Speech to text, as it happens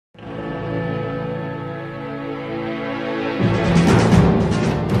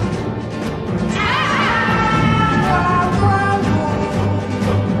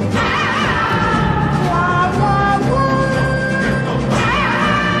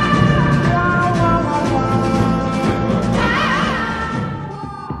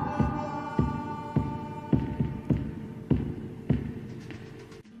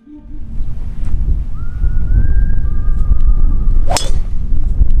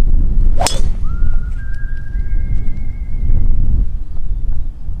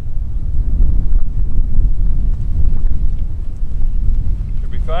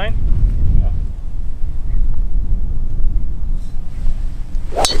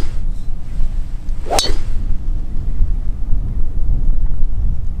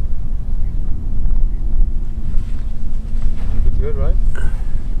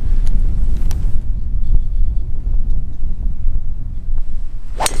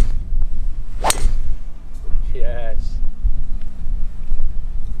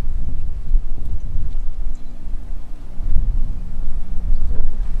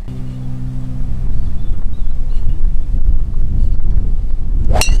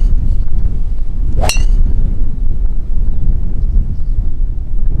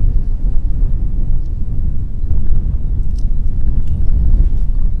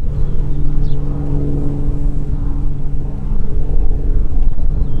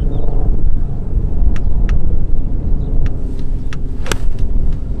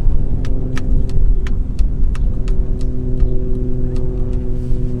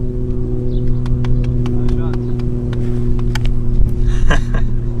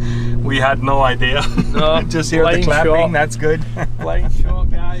had no idea. No, just hear the clapping, shot. that's good. Blind shot,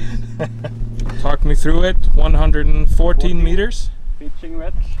 guys. Talk me through it. 114 meters. Pitching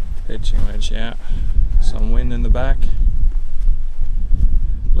wedge. Pitching wedge, yeah. Some wind in the back.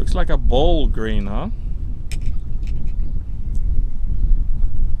 Looks like a bowl green, huh?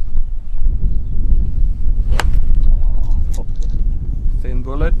 Thin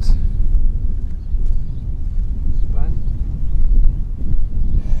bullet.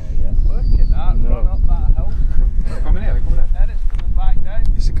 Look at that, No. run up that hill. Coming in. Then it's coming back down.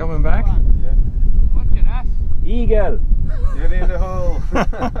 Is it coming back? Yeah. Look at this. Eagle! You're in the hole.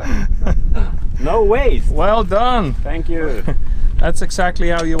 No waste! Well done! Thank you! That's exactly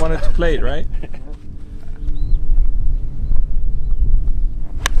how you wanted to play it, right?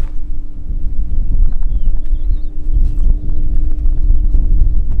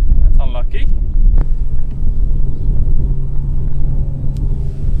 That's unlucky.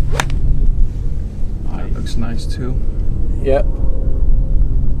 That looks nice too. Yep.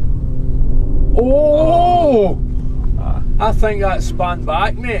 Oh! I think that spun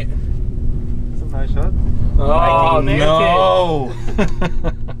back, mate. That's a nice shot. Oh, No!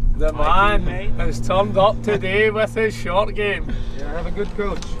 the man has turned up today with his short game. Yeah, I have a good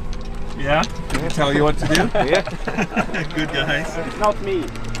coach. Yeah? Can I tell you what to do? Yeah. Good guys. It's not me!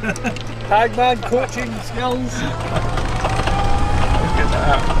 Tagman coaching skills. Look at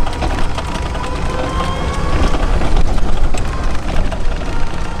that.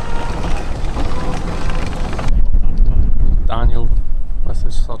 Daniel with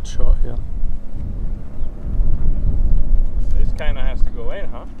his third shot here. This kind of has to go in,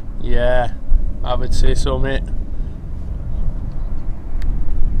 huh? Yeah, I would say so, mate.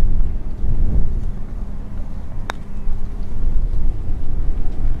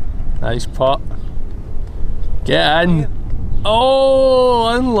 Nice putt. Get in. Oh,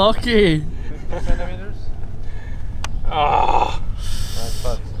 unlucky. 50 centimeters. Ah, Nice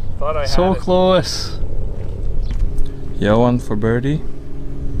putt. thought I had So it. close. Johan for birdie.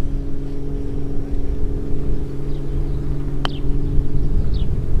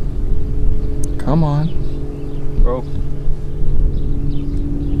 Come on. Go.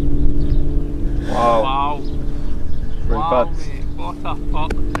 Wow. Wow. Great Wow, putt. mate. What a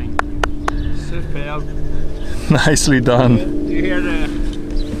putt. Superb. Nicely done. Do you hear the...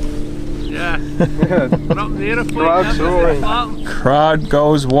 Yeah. We're up in the aeroplane. Crowd's now, roaring. What Crowd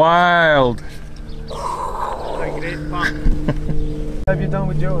goes wild. a great putt. What have you done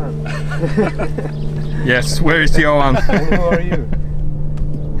with Johan? Yes, where is Johan? And who are you?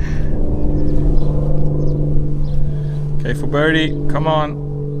 Okay, for birdie, come on.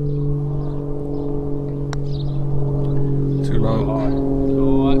 Too low.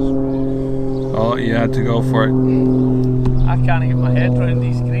 Oh, that's right. Oh, you had to go for it. I can't get my head around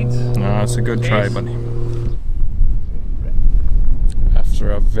these greens. No, it's a good try, buddy. After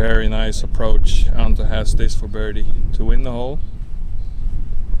a very nice approach, Ante has this for birdie to win the hole.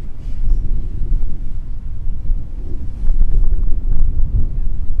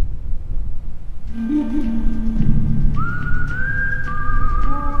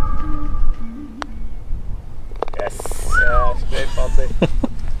 Yes! Yes, great putt.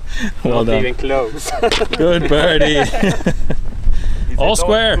 Well Not done. even close. Good birdie. Is All it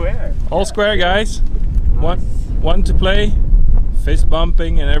square. All square, guys. One to play. Fist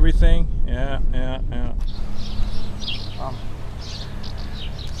bumping and everything. Yeah.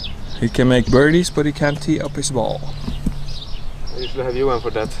 He can make birdies, but he can't tee up his ball. I usually have Johan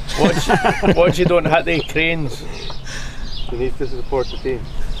for that. Watch you don't hit the cranes. He needs to support the team.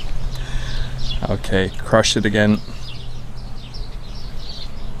 Okay, crush it again.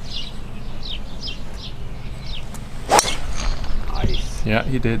 Nice. Yeah,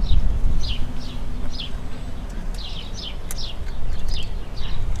 he did.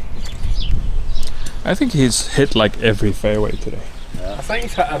 I think he's hit like every fairway today. I think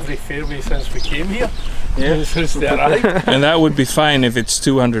he's hit every fairway since we came here. Yeah. Since they arrived. And that would be fine if it's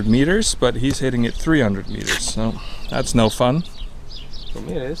 200 meters, but he's hitting it 300 meters, so that's no fun. For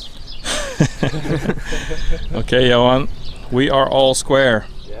me it is. Okay, Johan, we are all square.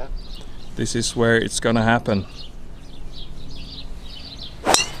 Yeah. This is where it's gonna happen.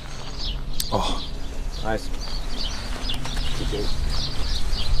 Oh, Nice. Okay.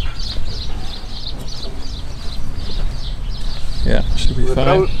 yeah, should be The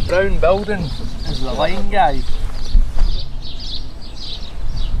fine. brown building is the line, guys.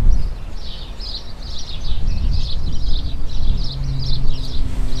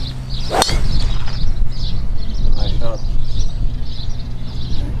 Nice shot.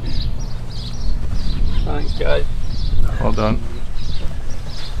 Thanks, guys. Well done.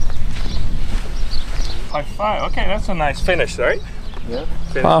 5.5. Okay, that's a nice finish, right? Yeah.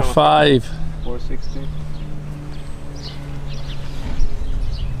 Par 5. 460.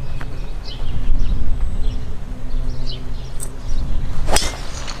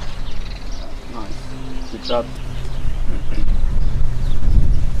 Nice. Good shot.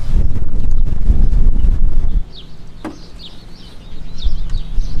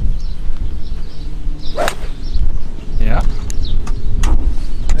 Yeah.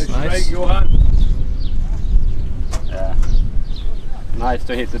 That's nice. Johan. Yeah. Nice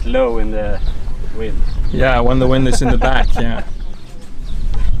to hit it low in the wind. Yeah, when the wind is in the back, yeah.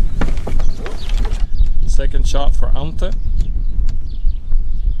 Second shot for Ante.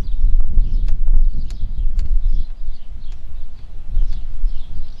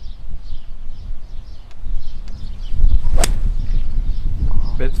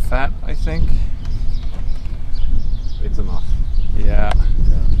 Bit fat, I think. It's enough. Yeah.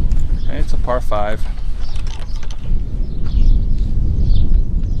 It's a par 5.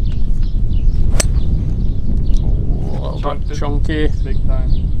 Chunky. Big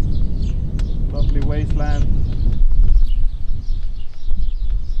time. Lovely wasteland.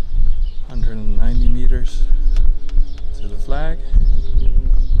 190 meters to the flag.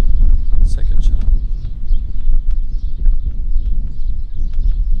 Second shot.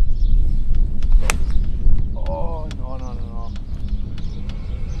 Oh, no.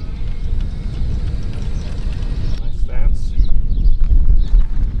 Nice stance.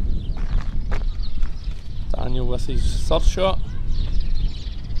 Daniel with his third shot.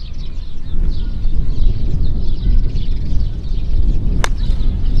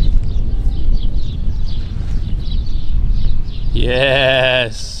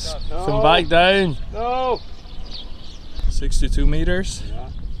 Yes! No. Come back down. No. 62 meters. Yeah.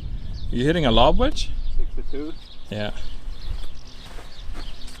 You hitting a lob wedge? 62. Yeah.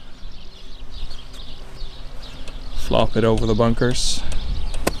 Flop it over the bunkers.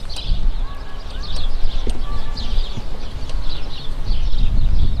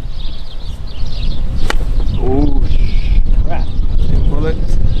 Oh, crap. Bullet.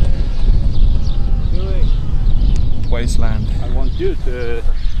 Wasteland. I want you to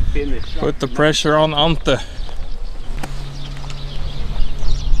finish. Put the pressure on Ante.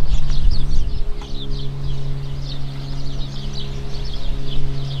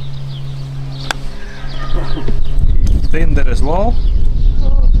 Thinned it as well.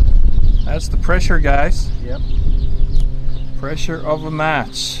 That's the pressure, guys. Yep. Pressure of a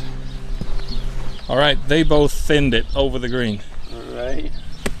match. All right, they both thinned it over the green. Alright.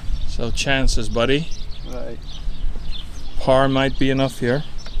 So chances, buddy. Right. Par might be enough here.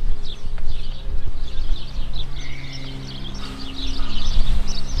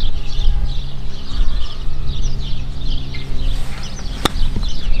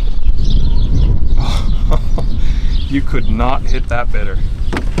 You could not hit that better.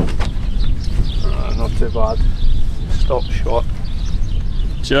 Not too bad. Stop shot.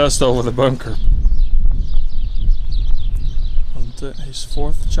 Just over the bunker. And his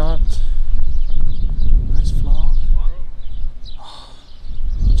fourth shot. Nice flop. Oh,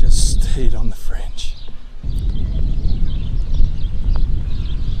 just stayed on the fringe.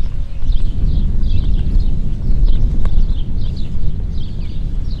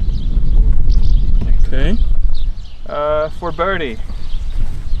 Okay. For birdie.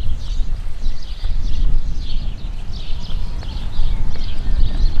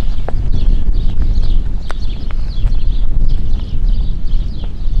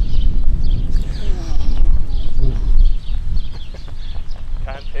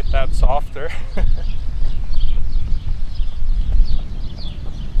 Can't hit that softer.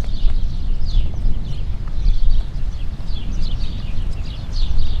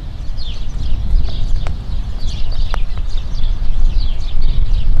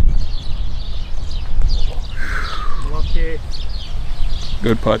 Lucky.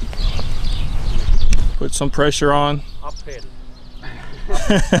 Good putt. Put some pressure on. Uphill.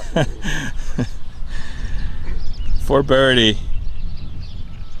 For birdie.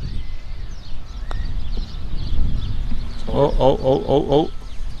 Oh.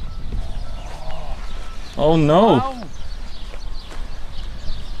 Oh no. Wow.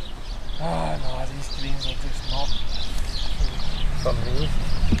 No, these greens are just not for me.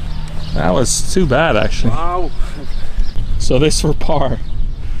 That was too bad, actually. Wow. So this for par.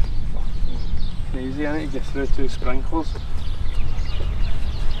 Easy, I need to get through 2 sprinkles.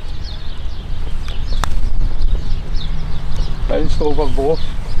 Bounced over both.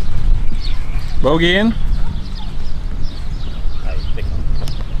 Bogey in.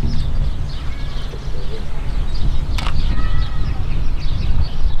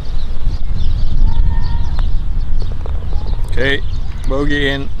 Okay, bogey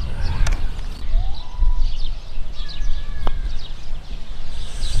in.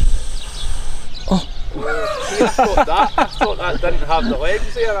 Oh. I thought that didn't have the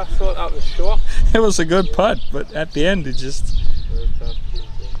legs there. I thought that was short. It was a good putt, but at the end it just...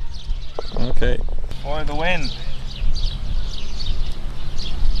 Okay. For the win.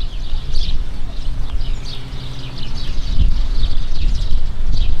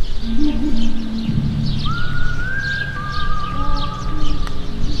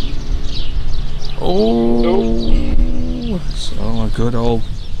 Oh, so a good old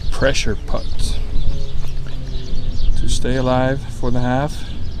pressure putt to stay alive for the half.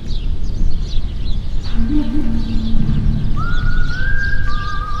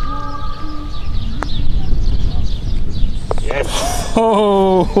 Yes.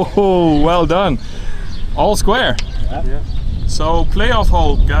 Oh, well done. All square. Yeah. So playoff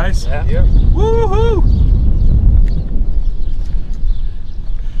hole, guys. Yeah. Woohoo!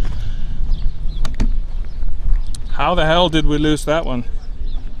 How the hell did we lose that one?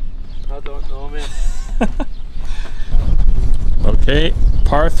 I don't know, man. Okay,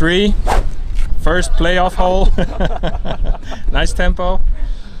 par 3, first playoff hole. Nice tempo.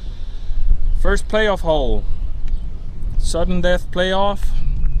 First playoff hole. Sudden death playoff.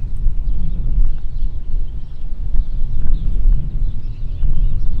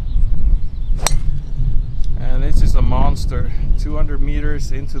 And this is a monster. 200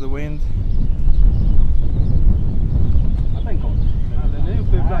 meters into the wind.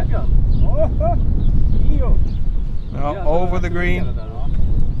 No, over the green.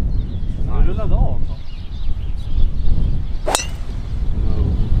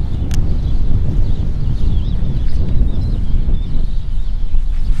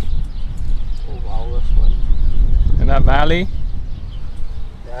 In that valley?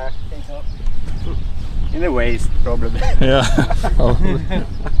 Yeah, I think so. In the waist, probably. Yeah, probably.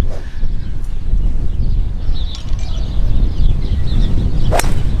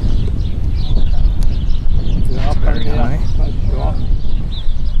 Very high.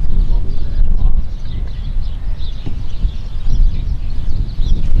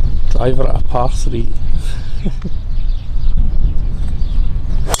 Driver at a par 3.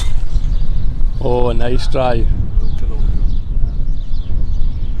 Oh, a nice drive.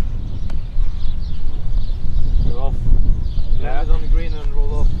 You're off. Land it on the green and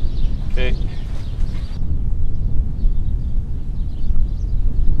roll off. Okay.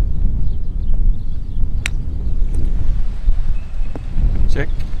 Check.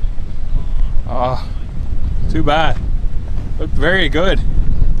 Ah, too bad. Looked very good.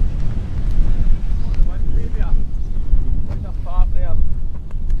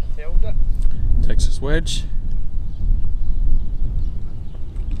 Texas wedge.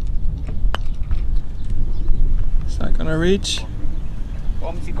 Is that gonna reach?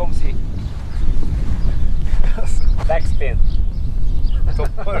 Come see. Backspin.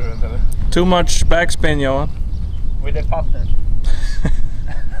 Too much backspin, Johan. With the putter.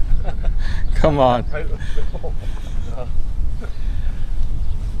 Come on.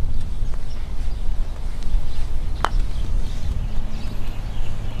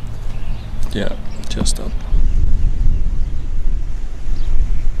 Yeah, just up.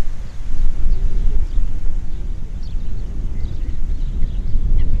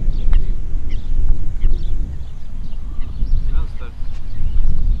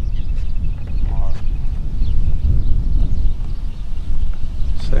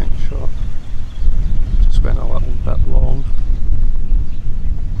 Second shot. Just went a little bit long.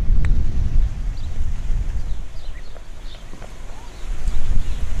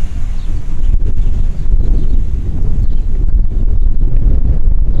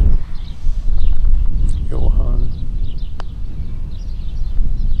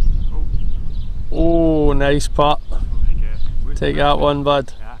 Oh, nice putt. Take that one,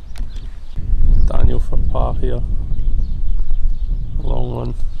 bud. Daniel for par here. A long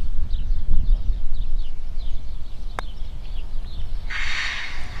one.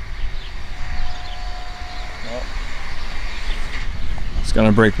 It's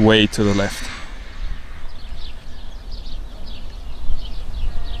gonna break way to the left.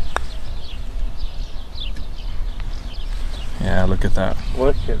 Yeah, look at that.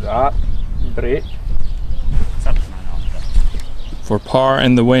 Look at that. Break. For par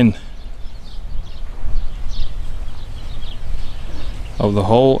and the win of the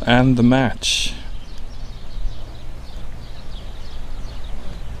hole and the match.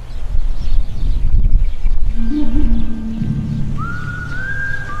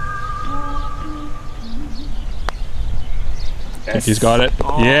 I think he's got it.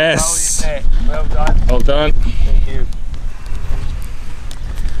 Oh, yes. Well done. Well done. Thank you.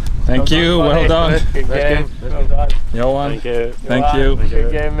 Thank you. Well done. Good game. Well done. Johan. Thank you. Thank you.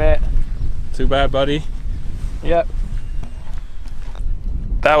 Good game, mate. Too bad, buddy. Yep.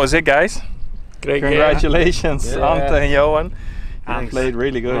 That was it, guys. Great Congratulations, Yeah. Ante and Johan. You Thanks. played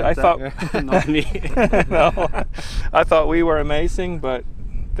really good. I thought Not me. no, I thought we were amazing, but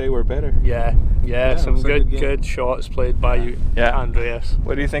they were better. game. Yeah, some it was a good good game. good shots played by you, Yeah. Andreas.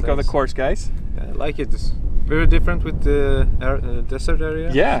 What do you think of the Thanks. course, guys? I like it. It's very different with the desert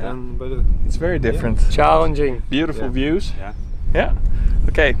area. Yeah. But It's very different. Challenging. Beautiful Yeah. views. Yeah. Yeah.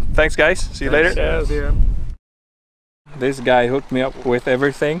 Okay. Thanks, guys. See you later. Cheers. see ya. This guy hooked me up with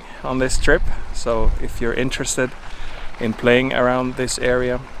everything on this trip. So if you're interested in playing around this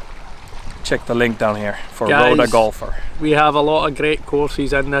area, check the link down here for Guys. Rhoda Golfer. We have a lot of great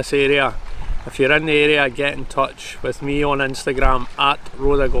courses in this area. If you're in the area, get in touch with me on Instagram at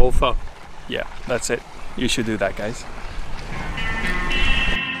Rhoda Golfer. Yeah, that's it. You should do that, guys.